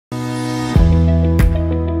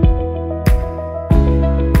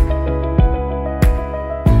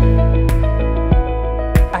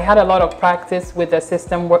had a lot of practice with the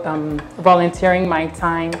system, volunteering my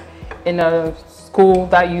time in a school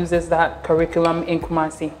that uses that curriculum in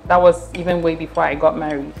Kumasi. That was even way before I got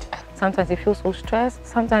married. Sometimes you feel so stressed.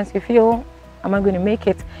 Sometimes you feel, am I going to make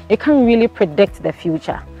it? You can't really predict the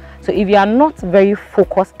future. So if you are not very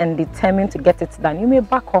focused and determined to get it done, you may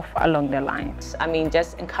back off along the line. I mean,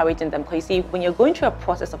 just encouraging them. Because you see, when you're going through a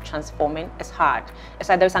process of transforming, it's hard. It's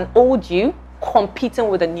like there's an old you competing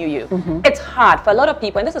with a new you. It's hard for a lot of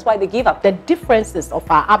people, and this is why they give up. The differences of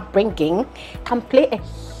our upbringing can play a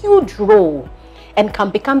huge role and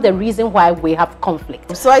can become the reason why we have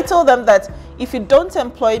conflict. So I told them that if you don't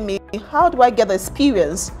employ me, how do I get the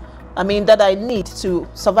experience that I need to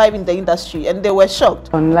survive in the industry? And they were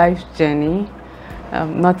shocked. On life's journey,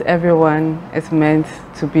 not everyone is meant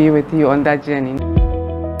to be with you on that journey.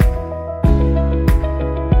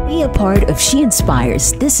 Be a part of She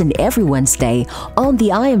Inspires this and every Wednesday on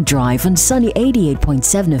the I Am Drive on Sunny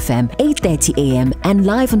 88.7 FM, 8:30 AM and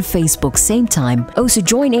live on Facebook same time. Also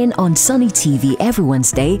join in on Sunny TV every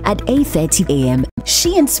Wednesday at 8:30 AM.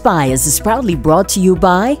 She Inspires is proudly brought to you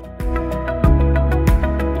by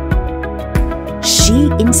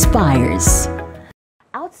She Inspires.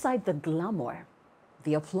 Outside the glamour,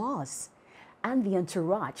 the applause, and the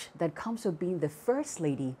entourage that comes with being the First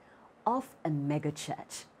Lady of a mega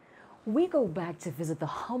church, we go back to visit the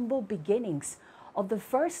humble beginnings of the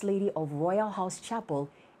First Lady of Royal House Chapel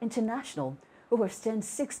International, who has turned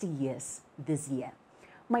 60 years this year.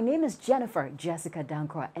 My name is Jennifer Jessica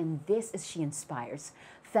Ankrah, and this is She Inspires.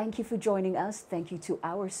 Thank you for joining us. Thank you to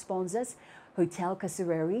our sponsors, Hotel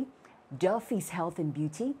Kasareri, Duffy's Health and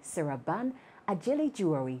Beauty, Saraban, Ajili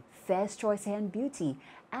Jewelry, First Choice Hair and Beauty,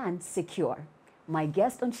 and Secure. My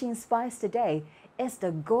guest on She Inspires today is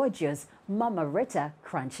the gorgeous Mama Rita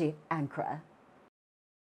Korankye Ankrah.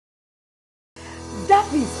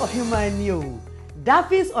 Duffy's or human you.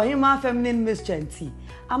 Duffy's or human feminine mischanty.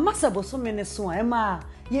 A massable so many so Emma.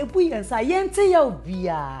 Ye bui and sayente ya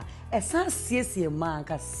ubia. A san siesi man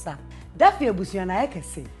cassa. Duffy abusiana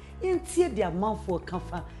ekese. Yentie their mouth for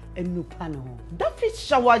comfort. Enupano. Duffy's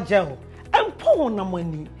shower gel and pour on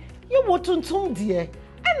money. You want to dear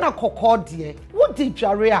and a cocoa dear. What did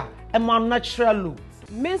Jaria and my natural look?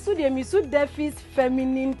 Mensu de misu Duffy's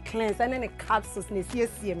feminine cleanse and then a capsules ne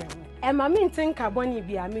CSM. And my main think carboni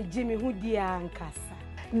be a me Jimmy who dear and cassa.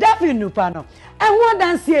 Duffy nupano. And what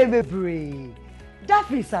dance here be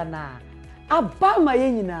Duffy sana. Abama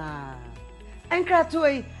yenina. And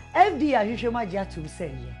Kratoi, FD you should my to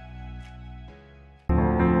say.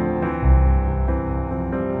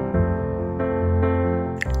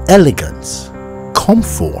 Elegance,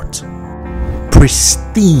 comfort,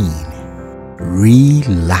 pristine,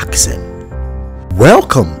 relaxing.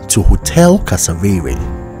 Welcome to Hotel Kasareri,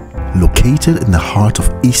 located in the heart of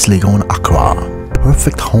East Legon, Accra.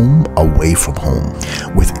 Perfect home away from home.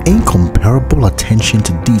 With incomparable attention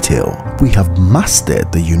to detail, we have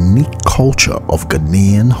mastered the unique culture of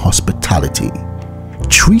Ghanaian hospitality.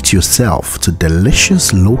 Treat yourself to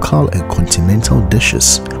delicious local and continental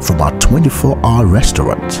dishes from our 24-hour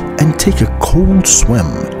restaurant and take a cold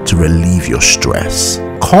swim to relieve your stress.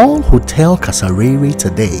 Call Hotel Kasareri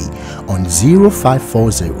today on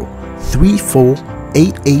 0540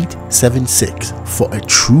 348876 for a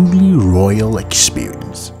truly royal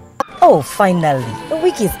experience. Oh, finally, the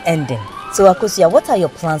week is ending. So Akosia, what are your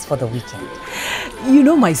plans for the weekend? You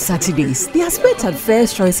know my Saturdays, they are spent at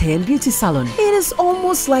First Choice Hair and Beauty Salon. It is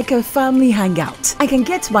almost like a family hangout. I can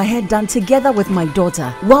get my hair done together with my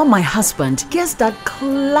daughter, while my husband gets that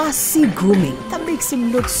classy grooming that makes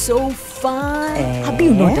him look so fine. Have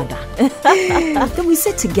you know that? Then we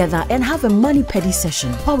sit together and have a mani-pedi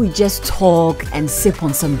session while we just talk and sip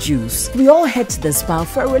on some juice. We all head to the spa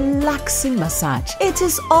for a relaxing massage. It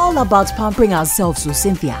is all about pampering ourselves, so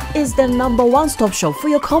Cynthia is the #1 stop shop for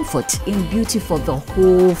your comfort in beauty for the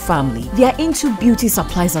whole family. They are into beauty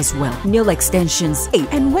supplies as well, nail extensions.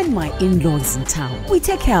 And when my in-laws in town, we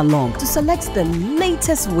take her along to select the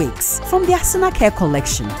latest wigs from the Asana Care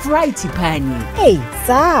collection. Variety Pani. Hey,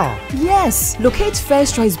 sir. Yes, locate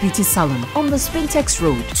First Choice Beauty Salon on the Spintex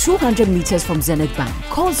Road, 200 meters from Zenith Bank.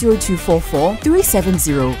 Call 0244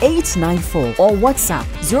 370 894 or WhatsApp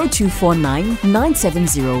 0249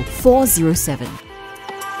 970 407.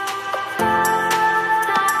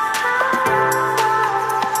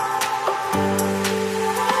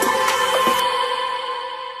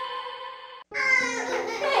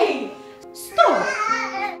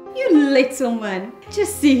 Little man,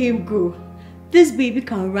 just see him go. This baby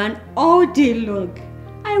can run all day long.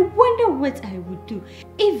 I wonder what I would do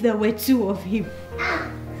if there were 2 of him.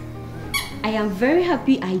 I am very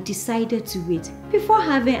happy I decided to wait before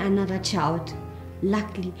having another child.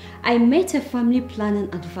 Luckily, I met a family planning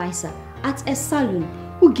advisor at a salon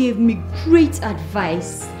who gave me great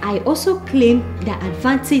advice. I also claimed the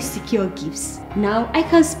Advantage Secure Gifts. Now I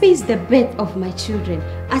can space the birth of my children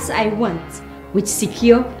as I want. With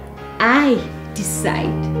Secure, I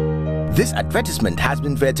decide. This advertisement has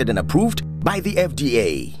been vetted and approved by the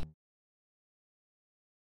FDA.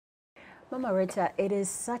 Mama Rita, it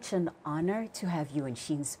is such an honor to have you in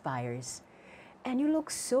She Inspires. And you look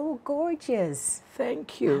so gorgeous.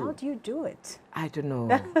 Thank you. How do you do it? I don't know.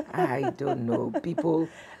 I don't know. People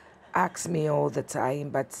ask me all the time,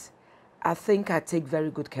 but I think I take very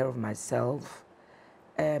good care of myself.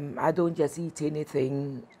 I don't just eat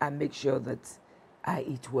anything. I make sure that I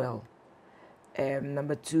eat well.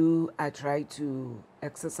 Number two, I try to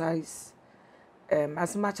exercise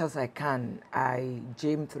as much as I can. I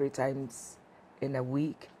gym 3 times in a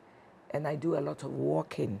week, and I do a lot of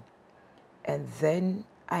walking. And then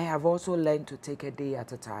I have also learned to take a day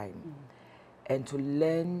at a time and to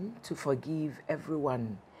learn to forgive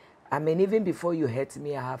everyone. I mean, even before you hurt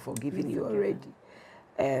me, I have forgiven you already.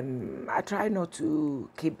 I try not to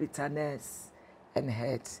keep bitterness and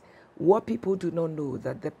hurt. What people do not know,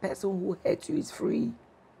 that the person who hurt you is free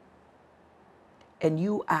and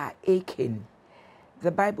you are aching. The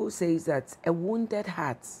Bible says that a wounded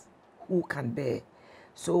heart, who can bear?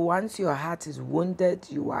 So once your heart is wounded,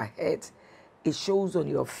 you are hurt. It shows on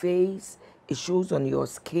your face, it shows on your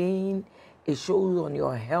skin, it shows on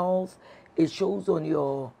your health, it shows on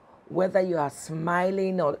your, whether you are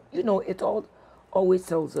smiling or, you know, it all always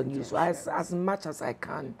tells on you. So as much as I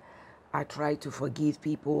can, I try to forgive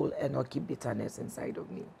people and not keep bitterness inside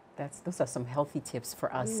of me. Those are some healthy tips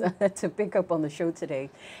for us to pick up on the show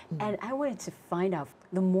today. And I wanted to find out,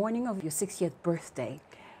 the morning of your 60th birthday,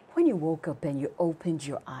 when you woke up and you opened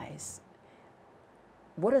your eyes,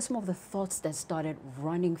 what are some of the thoughts that started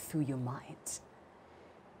running through your mind?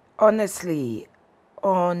 Honestly,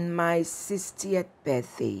 on my 60th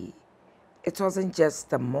birthday, it wasn't just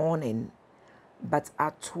the morning, but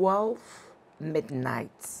at 12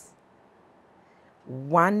 midnight,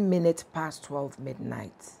 1 minute past 12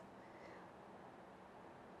 midnight,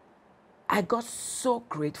 I got so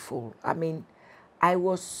grateful. I mean, I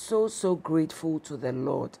was so grateful to the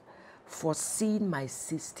Lord for seeing my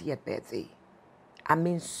 60th birthday. I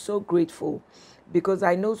mean, so grateful, because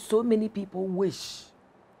I know so many people wish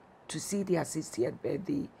to see their 60th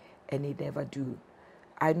birthday and they never do.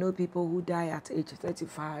 I know people who die at age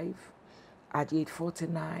 35, at age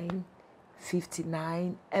 49,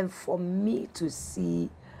 59, and for me to see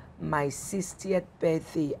my 60th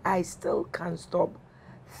birthday, I still can't stop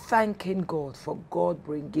thanking God for God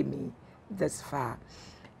bringing me this far.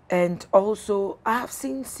 And also, I have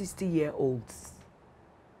seen 60-year-olds.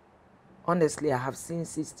 Honestly, I have seen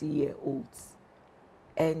 60-year-olds,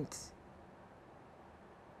 and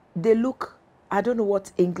they look, I don't know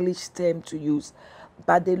what English term to use,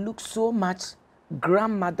 but they look so much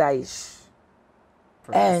grandmother-ish.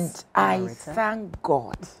 And I thank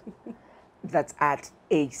God that at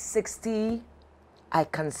age 60, I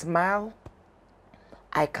can smile,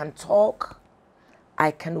 I can talk,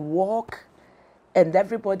 I can walk, and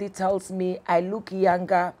everybody tells me I look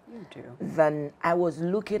younger than I was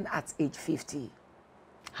looking at age 50.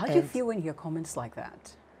 How do you feel when you hear comments like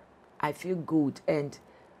that? I feel good. And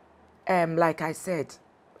like I said,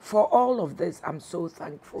 for all of this, I'm so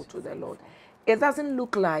thankful to the Lord. It doesn't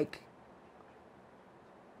look like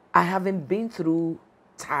I haven't been through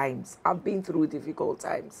times. I've been through difficult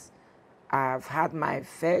times. I've had my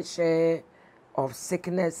fair share of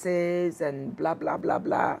sicknesses and blah, blah, blah,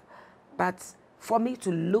 blah. But for me to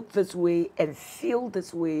look this way and feel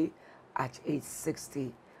this way at age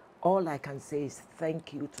 60, all I can say is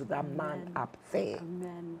thank you to that man up there.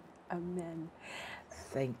 Amen. Amen.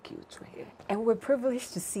 Thank you to him. And we're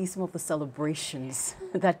privileged to see some of the celebrations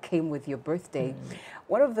that came with your birthday.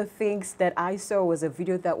 One of the things that I saw was a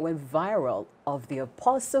video that went viral of the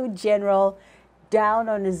Apostle General down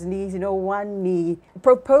on his knees, you know, one knee,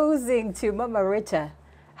 proposing to Mama Rita.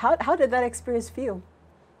 How did that experience feel?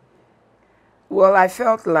 Well, I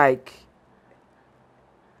felt like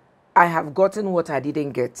I have gotten what I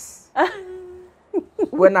didn't get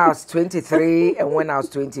when I was 23 and when I was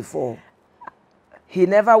 24. He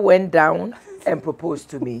never went down and proposed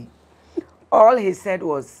to me. All he said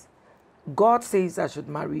was, God says I should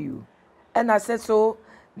marry you. And I said, so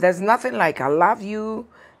there's nothing like I love you.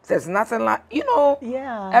 There's nothing like, you know,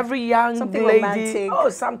 every young something lady. Romantic. Oh,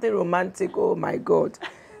 something romantic. Oh, my God.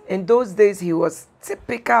 In those days, he was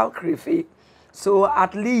typical Krifi. So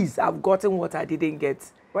at least I've gotten what I didn't get.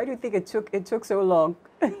 Why do you think it took so long?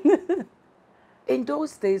 In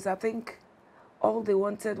those days, I think all they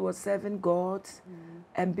wanted was serving God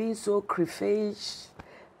and being so crayfish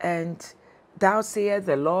and thou sayest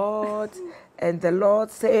the Lord and the Lord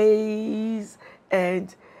says,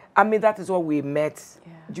 and I mean, that is what we met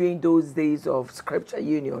during those days of Scripture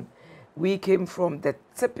Union. We came from the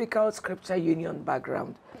typical Scripture Union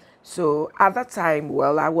background. So at that time,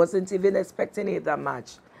 well, I wasn't even expecting it that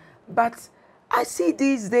much. But I see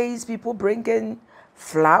these days people bringing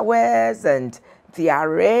flowers and their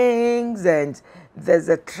rings, and there's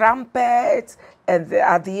a trumpet, and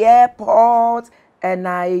at the airport, and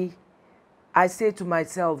I say to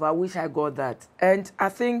myself, I wish I got that. And I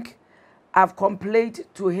think I've complained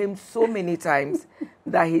to him so many times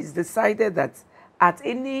that he's decided that at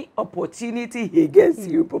any opportunity he gets,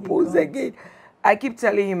 you propose again. I keep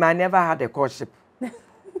telling him I never had a courtship.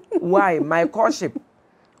 Why? My courtship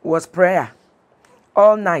was prayer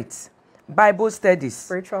all night, Bible studies,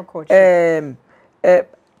 spiritual courtship,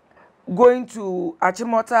 going to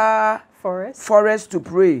Achimota Forest to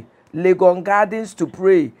pray, Legon Gardens to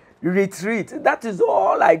pray, retreat. That is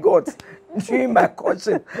all I got during my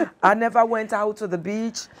courtship. I never went out to the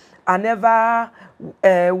beach. I never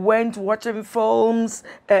went watching films,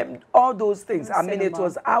 all those things. I mean, it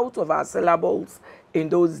was out of our syllables in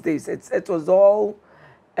those days. It was all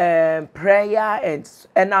prayer,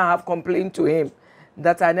 and I have complained to him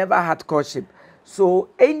that I never had courtship. So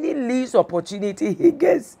any least opportunity he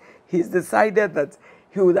gets, he's decided that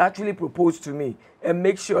he would actually propose to me and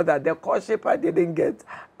make sure that the courtship I didn't get,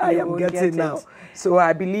 I am getting now. So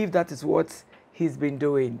I believe that is what he's been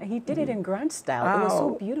doing. And he did it in grand style. It was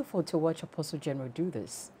so beautiful to watch Apostle General do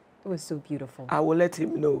this. It was so beautiful. I will let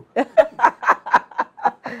him know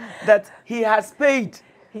that he has paid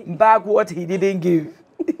back what he didn't give.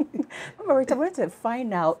 Rita, I wanted to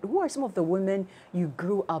find out, who are some of the women you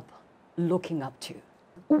grew up looking up to?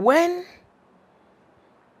 When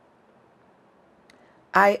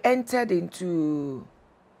I entered into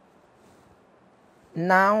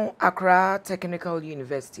now Accra Technical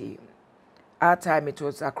University, at the time it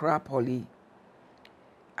was Accra Poly,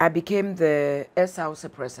 I became the S-House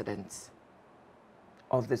president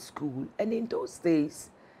of the school. And in those days,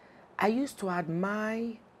 I used to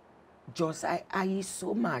admire Jos Ayi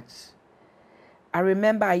so much. I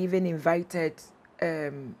remember I even invited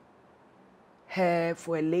her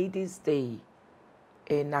for a ladies' day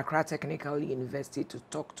in Accra Technical University to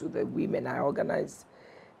talk to the women. I organized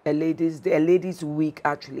a ladies' day, a ladies' week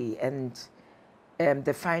actually, and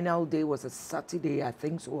the final day was a Saturday, I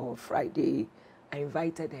think so, or Friday. I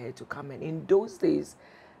invited her to come, and in those days,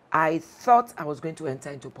 I thought I was going to enter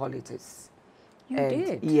into politics. You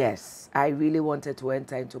did? Yes, I really wanted to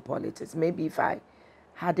enter into politics. Maybe if I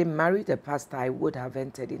hadn't married a pastor, I would have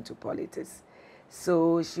entered into politics.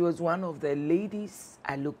 So she was one of the ladies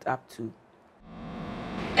I looked up to.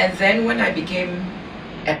 And then when I became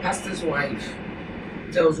a pastor's wife,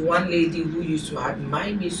 there was one lady who used to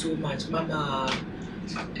admire me so much, Mama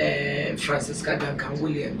Francisca Duncan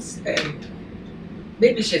Williams. And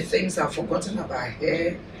maybe she thinks I've forgotten about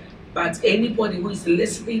her, but anybody who is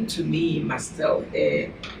listening to me must tell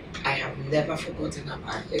her I have never forgotten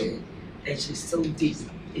about her, and she's still deep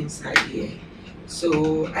inside here.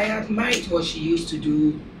 So I admired what she used to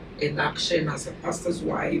do in action as a pastor's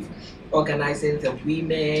wife, organizing the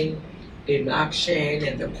women in action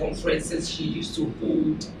and the conferences she used to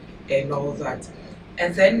hold and all that.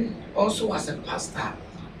 And then also as a pastor,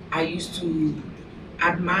 I used to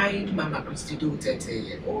admire Mama Christy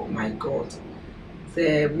Dotete. Oh my God,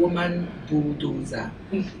 the woman bulldozer.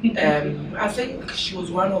 I think she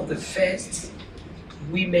was one of the first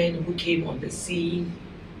women who came on the scene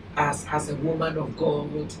as a woman of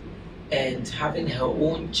God, and having her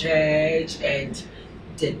own church and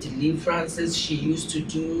the deliverances she used to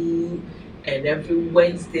do. And every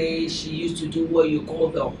Wednesday she used to do what you call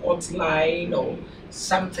the hotline or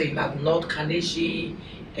something at North Kaneshi.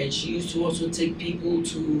 And she used to also take people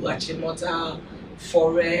to Achimota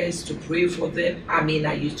Forest to pray for them. I mean,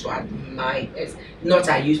 I used to admire her. Not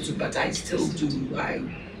I used to, but I still do.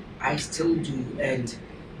 I still do. And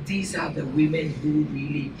these are the women who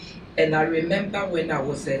really... And I remember when I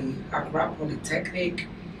was in Accra Polytechnic,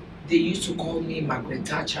 they used to call me Margaret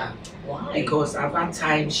Thatcher. Why? Because at that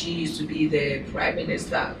time she used to be the Prime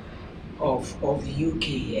Minister of the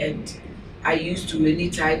UK, and I used to,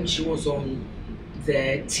 anytime she was on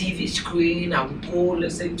the TV screen, I would go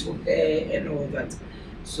listen to her and all that.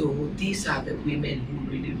 So these are the women who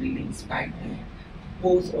really, really inspired me,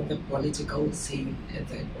 both on the political scene and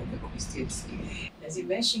then on the Christian scene. As you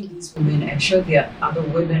mentioned these women, I'm sure there are other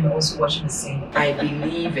women also watching the same. I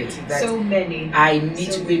believe it. That so many. I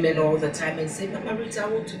meet women all the time and say, Mama Rita, I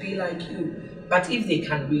want to be like you. But if they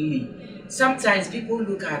can really sometimes people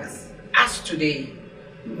look at us today,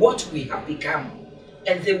 what we have become,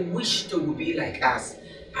 and they wish they would be like us.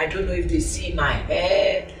 I don't know if they see my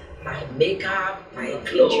hair, my makeup, my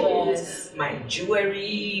clothes, my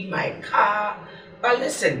jewelry, my car. But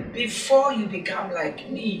listen, before you become like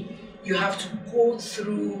me, you have to go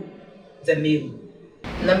through the mill.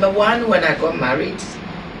 Number one, when I got married,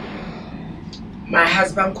 my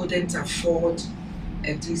husband couldn't afford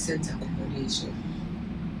a decent accommodation.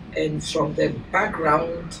 And from the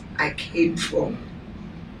background I came from,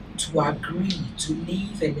 to agree to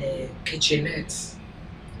live in a kitchenette,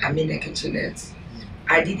 I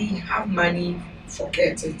didn't have money for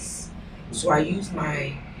curtains. So I used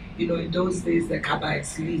my, in those days the cover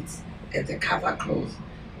is lit and the cover cloth.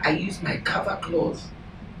 I used my cover cloth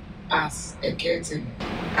as a curtain.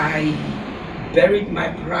 I buried my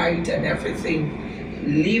pride and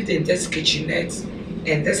everything, lived in this kitchenette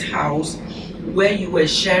in this house where you were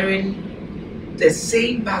sharing the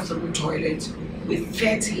same bathroom toilet with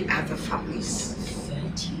 30 other families.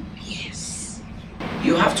 30? Yes.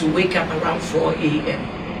 You have to wake up around 4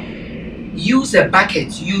 a.m. Use a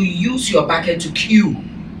bucket. You use your bucket to queue.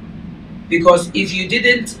 Because if you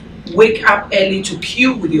didn't wake up early to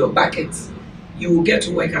queue with your bucket, you will get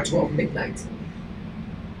to work at 12 midnight.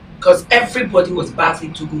 Because everybody was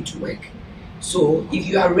bathing to go to work. So if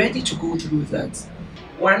you are ready to go through that,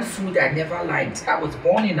 one food I never liked, I was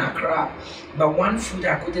born in Accra, but one food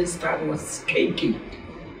I couldn't stand was cake.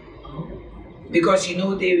 Because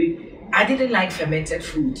I didn't like fermented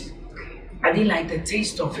food. I didn't like the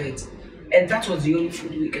taste of it. And that was the only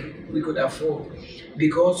food we could afford.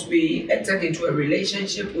 Because we entered into a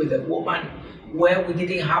relationship with a woman where we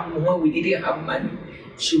didn't have money.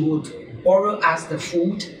 She would borrow us the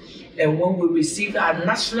food, and when we received our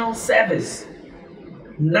national service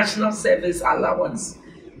allowance,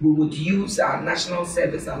 we would use our national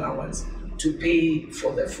service allowance to pay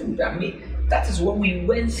for the food. I mean, that is what we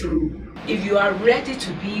went through. If you are ready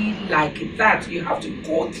to be like that, you have to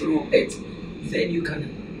go through it. Then you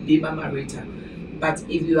can be Mama Rita. But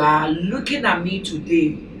if you are looking at me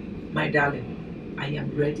today, my darling, I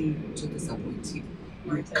am ready to disappoint you.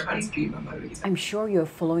 You can't be Mama Rita. I'm sure you're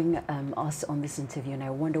following us on this interview, and I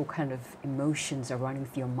wonder what kind of emotions are running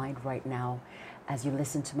through your mind right now as you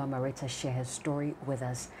listen to Mama Rita share her story with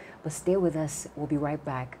us. But stay with us. We'll be right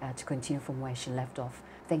back to continue from where she left off.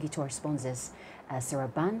 Thank you to our sponsors, Sarah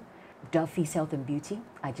Ban, Duffy's Health and Beauty,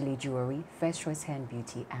 Ajili Jewelry, First Choice Hair and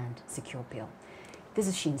Beauty, and Secure Pill. This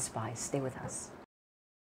is She Inspires. Stay with us.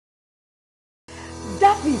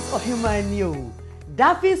 Duffy's or human you.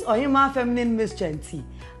 Duffy's or human feminine mischanty.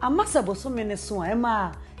 A massable so many so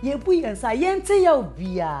Emma. Ye bui and sayente ya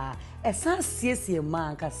ubia. A san siesi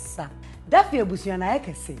man cassa. Duffy abusiana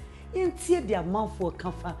ekese. Yentie dia man for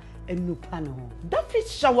comfort and new panel. Duffy's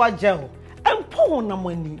shower gel and pour na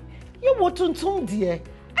money. You want to dear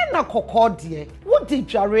and a cocoa dear. What did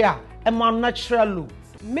Jaria and my natural look?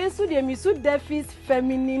 Mesu de misu Duffy's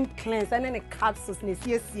feminine cleanse and then a capsules ne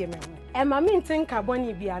sie me. E ma me nten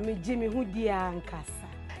carboni bia me Jimmy hu dia ankasa.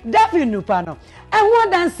 Duffy no pano. And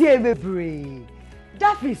what dance here bebre.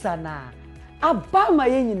 Duffy sana. Aba ma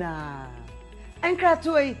ye nyina. Ankrah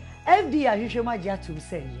toy FD ahwehwema gya to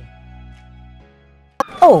say.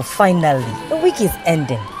 Oh, finally. The week is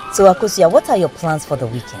ending. So, Akosia, what are your plans for the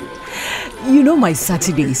weekend? You know my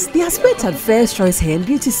Saturdays, they are spent at First Choice Hair and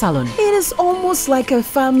Beauty Salon. It is almost like a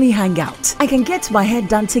family hangout. I can get my hair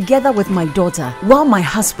done together with my daughter, while my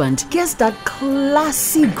husband gets that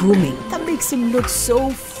classy grooming that makes him look so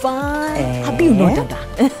fine.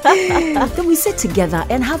 Then we sit together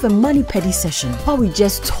and have a mani-pedi session while we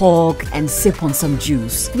just talk and sip on some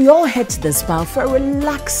juice. We all head to the spa for a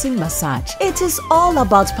relaxing massage. It is all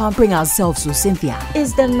about pampering ourselves, so Cynthia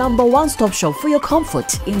is the #1 stop shop for your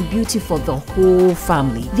comfort in beauty for the whole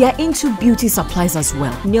family. They are into beauty supplies as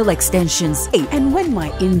well, nail extensions. And when my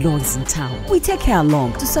in-law is in town, we take her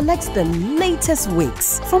along to select the latest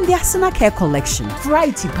wigs from the Asana Care collection.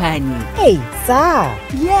 Variety Pani. Hey, sir.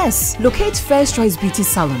 Yes, locate First Choice Beauty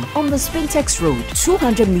Salon on the Spintex Road,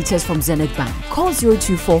 200 meters from Zenith Bank. Call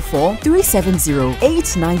 0244 370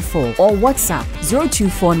 894 or WhatsApp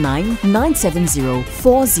 0249 970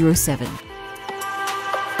 407.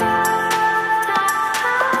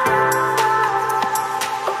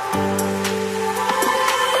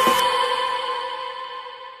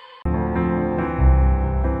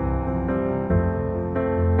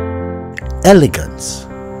 Elegance,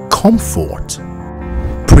 comfort,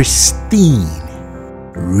 pristine,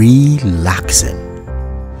 relaxing.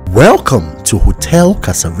 Welcome to Hotel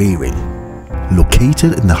Kasavere,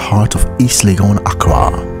 located in the heart of East Legon, Accra.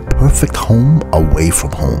 perfect home away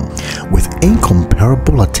from home. With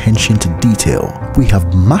incomparable attention to detail, we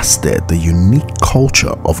have mastered the unique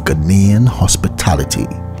culture of Ghanaian hospitality.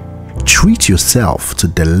 Treat yourself to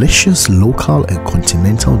delicious local and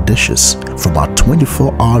continental dishes from our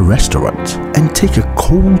 24-hour restaurant and take a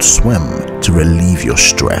cold swim to relieve your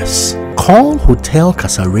stress. Call Hotel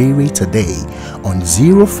Kasarere today on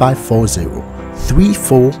 0540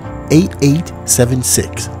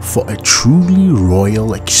 348876 for a truly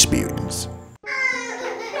royal experience.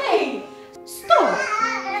 Hey, stop!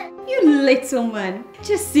 You little man,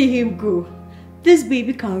 just see him go. This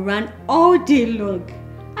baby can run all day long.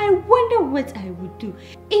 I wonder what I would do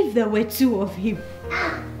if there were two of him.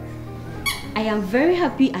 I am very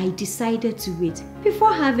happy I decided to wait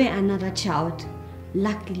before having another child.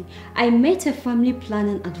 Luckily, I met a family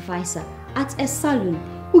planning advisor at a salon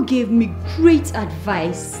who gave me great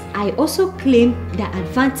advice. I also claim the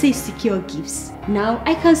Advantage Secure Gifts. Now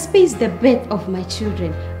I can space the birth of my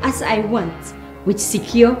children as I want. With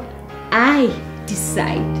Secure, I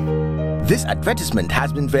decide. This advertisement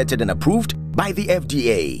has been vetted and approved by the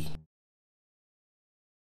FDA.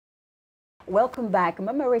 Welcome back.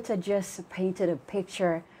 Mama Rita just painted a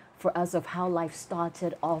picture for us of how life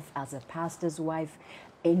started off as a pastor's wife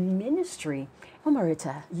in ministry. Mama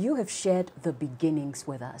Rita, you have shared the beginnings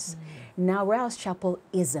with us. Now, Rouse Chapel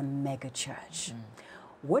is a mega church.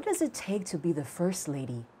 What does it take to be the first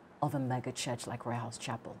lady of a mega church like Rouse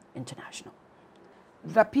Chapel International?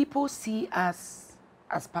 The people see us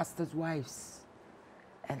as pastors' wives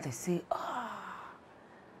and they say, oh,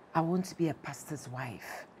 I want to be a pastor's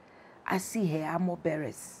wife. I see her armor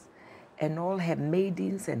bearers and all her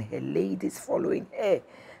maidens and her ladies following her.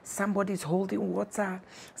 Somebody's holding water,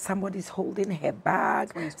 somebody's holding her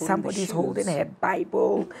bag, somebody's holding her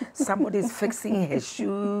Bible, somebody's fixing her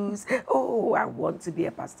shoes. Oh, I want to be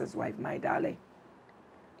a pastor's wife, my darling.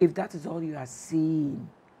 If that is all you are seeing,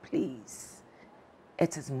 please,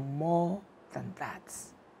 it is more than that,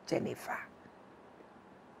 Jennifer.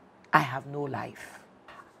 I have no life.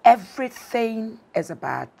 Everything is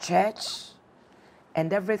about church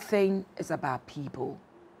and everything is about people.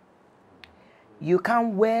 You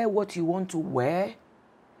can't wear what you want to wear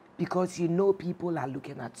because you know people are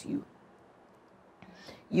looking at you.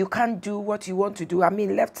 You can't do what you want to do. I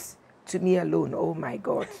mean, left to me alone, oh my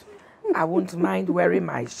God. I won't mind wearing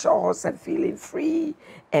my shorts and feeling free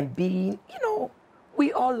and being, you know,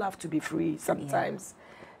 we all love to be free sometimes.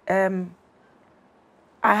 Yeah.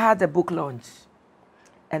 I had a book launch.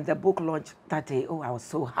 And the book launch that day, oh, I was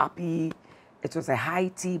so happy. It was a high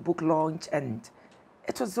tea book launch and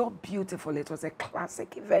it was so beautiful. It was a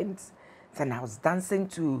classic event. Then I was dancing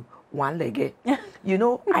to One Leg. You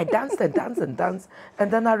know, I danced and danced and danced. And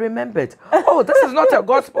then I remembered, oh, this is not a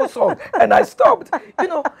gospel song. And I stopped. You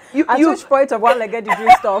know, At which point of One Leg did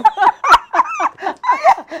you stop?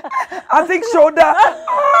 I think shoulder.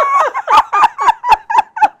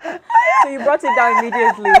 So you brought it down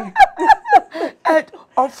immediately. And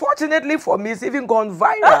unfortunately for me, it's even gone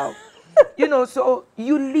viral. You know, so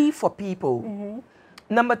you live for people.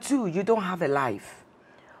 Number two, you don't have a life.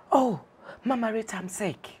 Oh, Mama Rita, I'm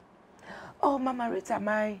sick. Oh, Mama Rita,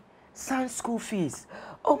 my son's school fees.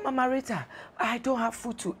 Oh, Mama Rita, I don't have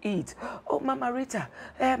food to eat. Oh, Mama Rita,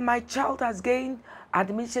 my child has gained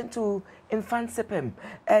admission to Infansipim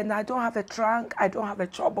and I don't have a trunk, I don't have a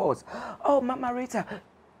chobos. Oh, Mama Rita,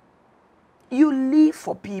 you live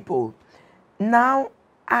for people. Now,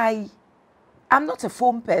 I'm not a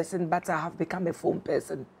phone person, but I have become a phone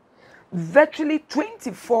person. Virtually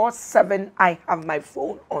 24/7, I have my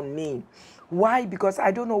phone on me. Why? Because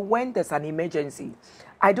I don't know when there's an emergency.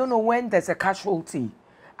 I don't know when there's a casualty.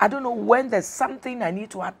 I don't know when there's something I need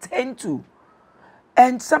to attend to.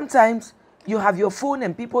 And sometimes you have your phone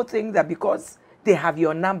and people think that because they have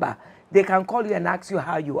your number, they can call you and ask you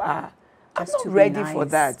how you are. I'm not ready for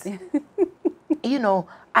that. You know,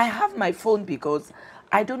 I have my phone because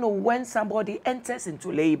I don't know when somebody enters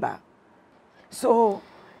into labor. So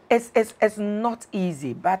it's not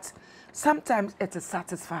easy, but sometimes it is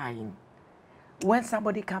satisfying. When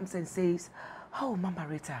somebody comes and says, oh, Mama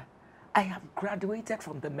Rita, I have graduated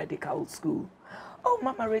from the medical school. Oh,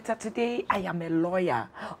 Mama Rita, today I am a lawyer.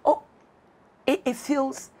 Oh, it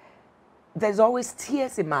feels, there's always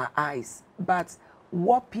tears in my eyes, but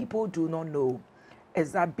what people do not know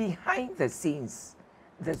is that behind the scenes,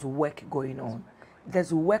 there's work going on.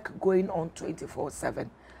 There's work going on 24/7.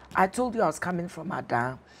 I told you I was coming from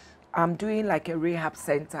Ada. I'm doing like a rehab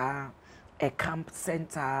center, a camp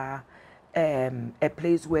center, a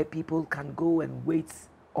place where people can go and wait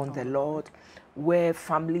on the Lord, where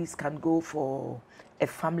families can go for a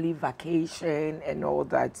family vacation and all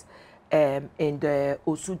that. in the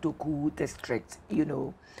Osudoku district, you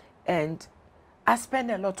know, and I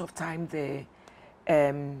spend a lot of time there,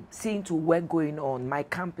 seeing to work going on. My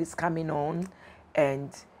camp is coming on, and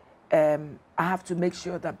I have to make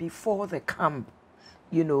sure that before the camp,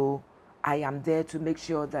 you know, I am there to make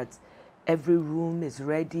sure that every room is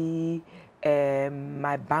ready,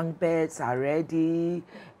 my bunk beds are ready,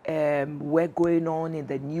 work going on in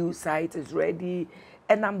the new site is ready,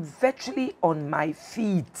 and I'm virtually on my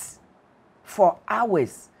feet for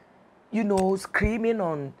hours, you know, screaming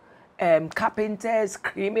on carpenters,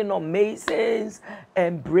 screaming on masons,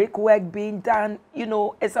 and brickwork being done. You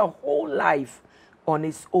know, it's a whole life on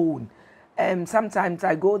its own. Sometimes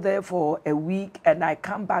I go there for a week and I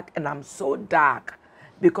come back and I'm so dark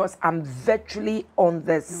because I'm virtually on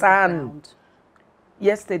the sand.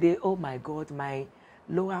 Yesterday, oh my God, my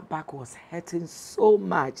lower back was hurting so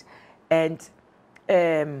much, and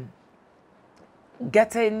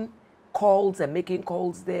getting calls and making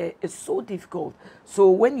calls there is so difficult. So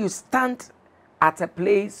when you stand at a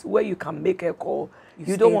place where you can make a call,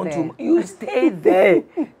 you don't want to, you stay there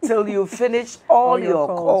till you finish all your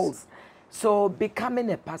calls. So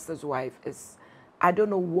becoming a pastor's wife is, I don't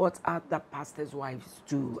know what other pastors' wives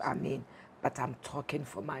do, I mean, but I'm talking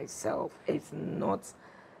for myself. It's not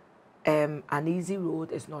an easy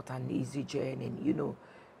road, it's not an easy journey, you know.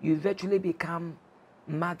 You virtually become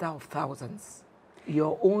mother of thousands.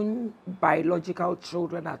 Your own biological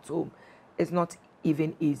children at home is not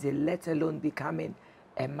even easy, let alone becoming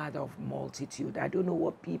a mother of multitude. I don't know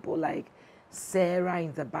what people like Sarah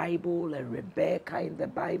in the Bible and Rebecca in the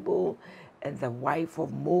Bible and the wife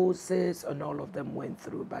of Moses and all of them went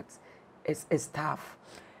through, but it's tough.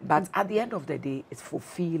 But at the end of the day, it's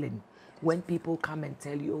fulfilling when people come and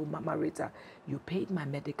tell you, oh, Mama Rita, you paid my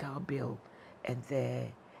medical bill and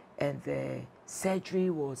the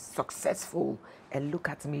surgery was successful, and look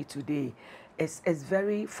at me today. It's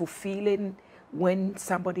very fulfilling when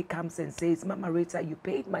somebody comes and says, Mama Rita, you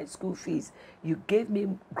paid my school fees, you gave me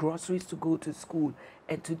groceries to go to school,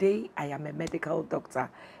 and today I am a medical doctor.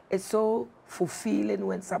 It's so fulfilling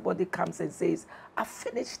when somebody comes and says, I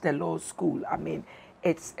finished the law school. I mean,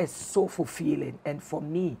 it's so fulfilling, and for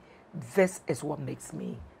me, this is what makes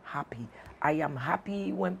me happy. I am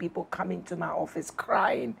happy when people come into my office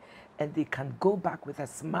crying and they can go back with a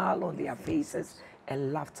smile on their faces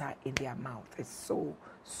and laughter in their mouth. It's so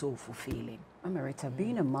fulfilling. Mama Rita,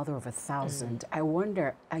 being a mother of 1,000, I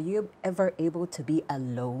wonder, are you ever able to be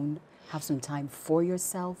alone, have some time for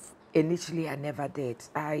yourself? Initially, I never did.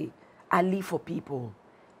 I live for people.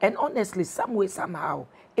 And honestly, some way, somehow,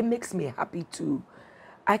 it makes me happy too.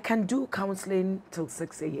 I can do counseling till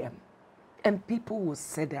 6 a.m. and people will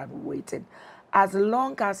sit there waiting. As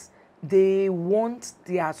long as they want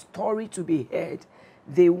their story to be heard,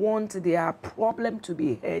 they want their problem to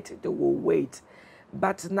be heard, they will wait.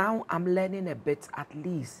 But now I'm learning a bit, at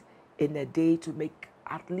least in a day, to make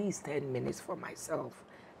at least 10 minutes for myself.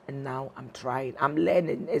 And now I'm trying, I'm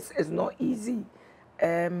learning. It's not easy.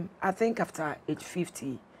 I think after age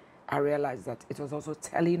 50, I realized that it was also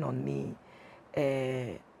telling on me.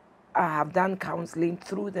 I have done counseling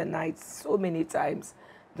through the night so many times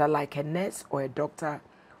that, like a nurse or a doctor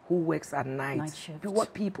who works at night shift.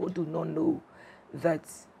 What people do not know, that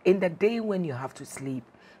in the day when you have to sleep,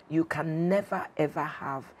 you can never ever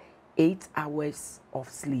have 8 hours of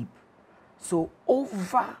sleep. So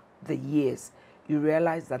over the years, you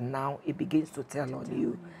realize that now it begins to tell on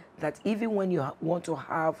you that even when you want to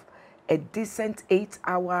have a decent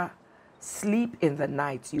 8-hour sleep in the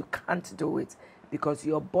night, you can't do it because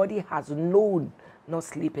your body has known not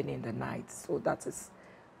sleeping in the night. So that is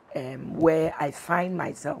where I find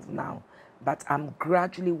myself now. But I'm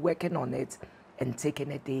gradually working on it and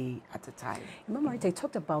taking a day at a time. Mama Rita, you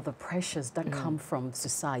talked about the pressures that come from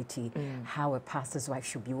society, how a pastor's wife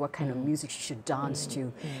should be, what kind of music she should dance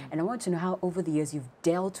to. And I want to know how over the years you've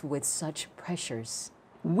dealt with such pressures.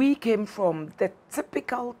 We came from the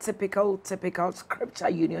typical scripture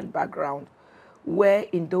union background, where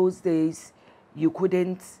in those days you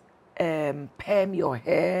couldn't perm your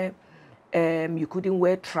hair, you couldn't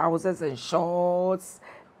wear trousers and shorts.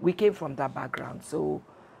 We came from that background. So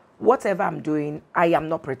whatever I'm doing, I am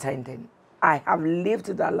not pretending. I have lived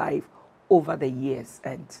that life over the years,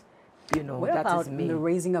 and you know, what that about is me. the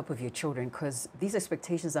raising up of your children? Because these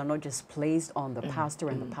expectations are not just placed on the pastor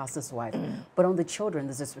and the pastor's wife, but on the children.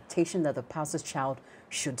 There's expectation that the pastor's child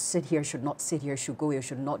should sit here, should not sit here, should go here,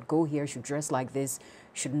 should not go here, should dress like this,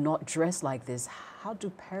 should not dress like this. How do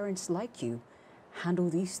parents like you handle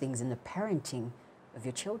these things in the parenting of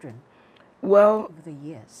your children? Well, over the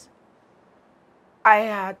years, I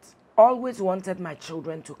had always wanted my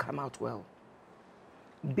children to come out well.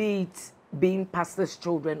 be it being pastor's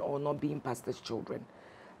children or not being pastor's children.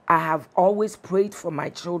 I have always prayed for my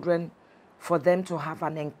children, for them to have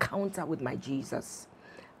an encounter with my Jesus.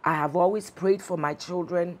 I have always prayed for my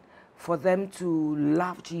children, for them to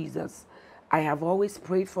love Jesus. I have always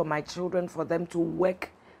prayed for my children, for them to work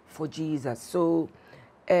for Jesus. So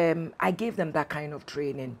I gave them that kind of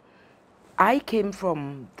training. I came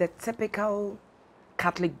from the typical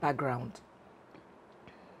Catholic background,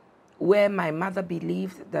 where my mother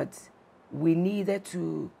believed that we needed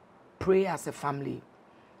to pray as a family.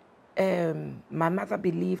 My mother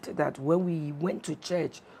believed that when we went to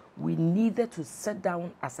church, we needed to sit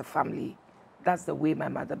down as a family. That's the way my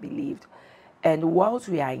mother believed. And whilst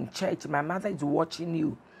we are in church, my mother is watching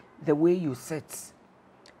you, the way you sit,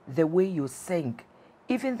 the way you sing,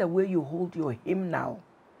 even the way you hold your hymnal.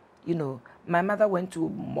 You know, my mother went to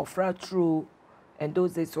Mofra True, and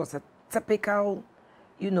those days was a typical,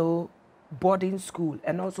 you know, boarding school,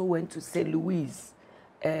 and also went to St. Louis.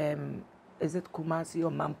 Is it Kumasi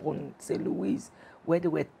or Mampong, St. Louis, where they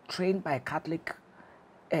were trained by Catholic,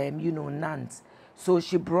 you know, nuns. So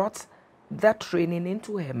she brought that training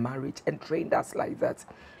into her marriage and trained us like that.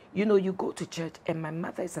 You know, you go to church and my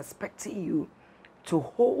mother is expecting you to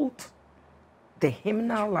hold the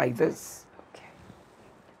hymnal like this. Okay.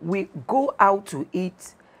 We go out to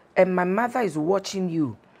eat and my mother is watching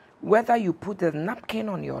you, whether you put the napkin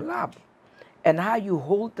on your lap and how you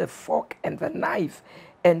hold the fork and the knife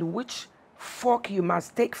and which fork you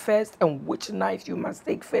must take first and which knife you must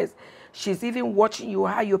take first. She's even watching you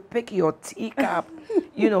how you pick your teacup,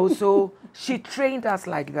 you know, so she trained us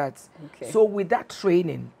like that. Okay. So with that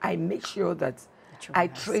training, I make sure that I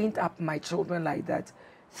trained up my children like that.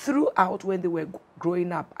 Throughout when they were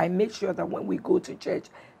growing up, I make sure that when we go to church,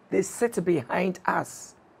 they sit behind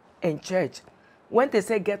us in church. When they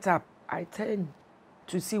say get up, I turn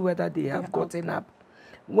to see whether they have gotten up.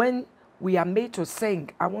 When we are made to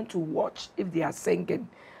sing, I want to watch if they are singing.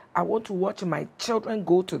 I want to watch my children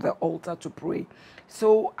go to the altar to pray.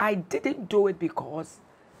 So I didn't do it because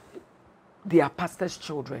they are pastor's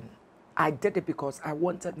children. I did it because I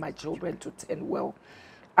wanted my children to turn well.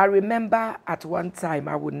 I remember at one time,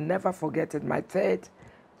 I would never forget it, my third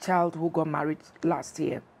child who got married last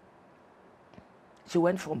year. She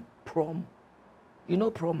went from prom. You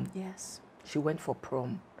know prom? Yes. She went for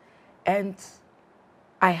prom. And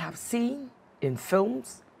I have seen in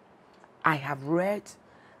films, I have read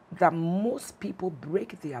that most people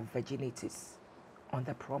break their virginities on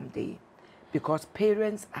the prom day because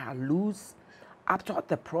parents are loose. After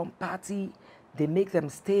the prom party, they make them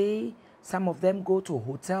stay. Some of them go to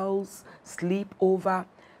hotels, sleep over.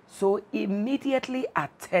 So immediately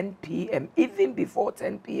at 10 p.m., even before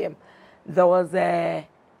 10 p.m., there was a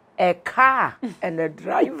car and a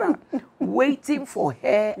driver waiting for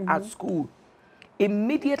her at school.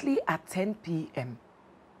 Immediately at 10 p.m.,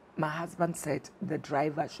 my husband said the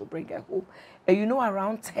driver should bring her home. And you know,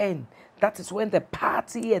 around 10, that is when the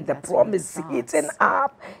party and the prom is heating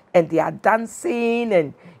up and they are dancing.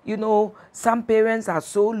 And, you know, some parents are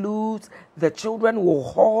so loose, the children will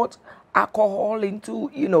hoard alcohol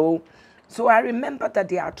into, you know. So I remember that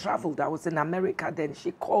day I traveled. I was in America then.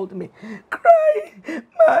 She called me, crying,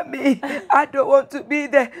 Mommy, I don't want to be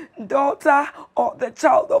the daughter or the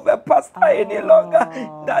child of a pastor any longer.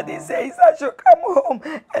 Daddy says I should come home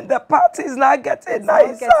and the party is not getting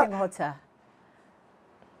nicer. It's not getting hotter.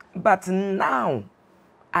 But now,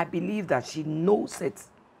 I believe that she knows it,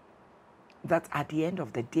 that at the end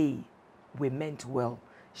of the day, we meant well.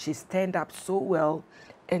 She stand up so well.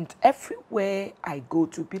 And everywhere I go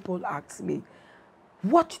to, people ask me,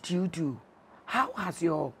 what do you do? How has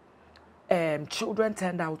your children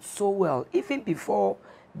turned out so well? Even before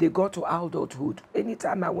they got to adulthood,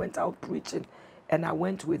 anytime I went out preaching, and I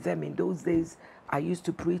went with them in those days, I used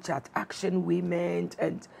to preach at Action Women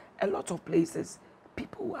and a lot of places.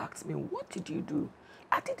 People ask me, what did you do?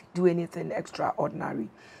 I didn't do anything extraordinary.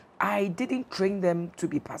 I didn't train them to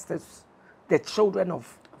be pastors, the children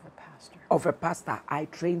of a pastor. I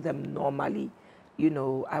trained them normally. You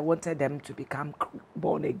know, I wanted them to become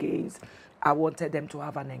born again. I wanted them to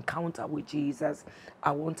have an encounter with Jesus.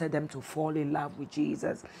 I wanted them to fall in love with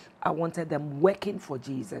Jesus. I wanted them working for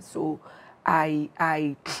Jesus. So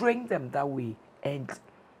I trained them that way, and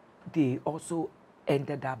they also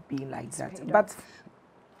ended up being like that. But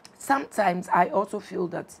sometimes I also feel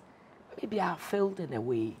that maybe I failed in a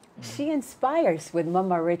way. She inspires with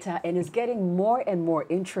Mama Rita and is getting more and more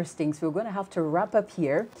interesting. So we're going to have to wrap up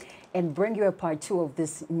here and bring you a part 2 of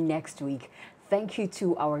this next week. Thank you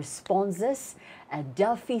to our sponsors.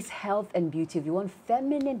 Duffy's Health and Beauty. If you want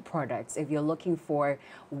feminine products, if you're looking for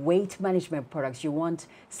weight management products, you want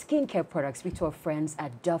skincare products, speak to our friends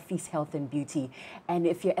at Duffy's Health and Beauty. And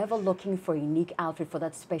if you're ever looking for a unique outfit for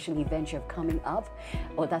that special event you have coming up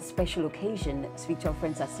or that special occasion, speak to our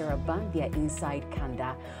friends at Sarah Ban. They are inside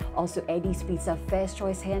Kanda. Also, Eddie's Pizza, First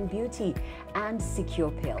Choice Hair and Beauty, and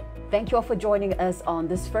Secure Pill. Thank you all for joining us on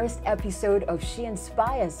this first episode of She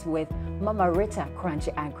Inspires with Mama Rita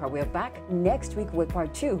Korankye Ankrah. We're back next week with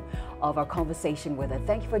part 2 of our conversation with her.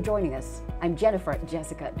 Thank you for joining us. I'm Jennifer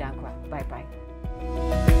Jessica Dankwa. Bye-bye.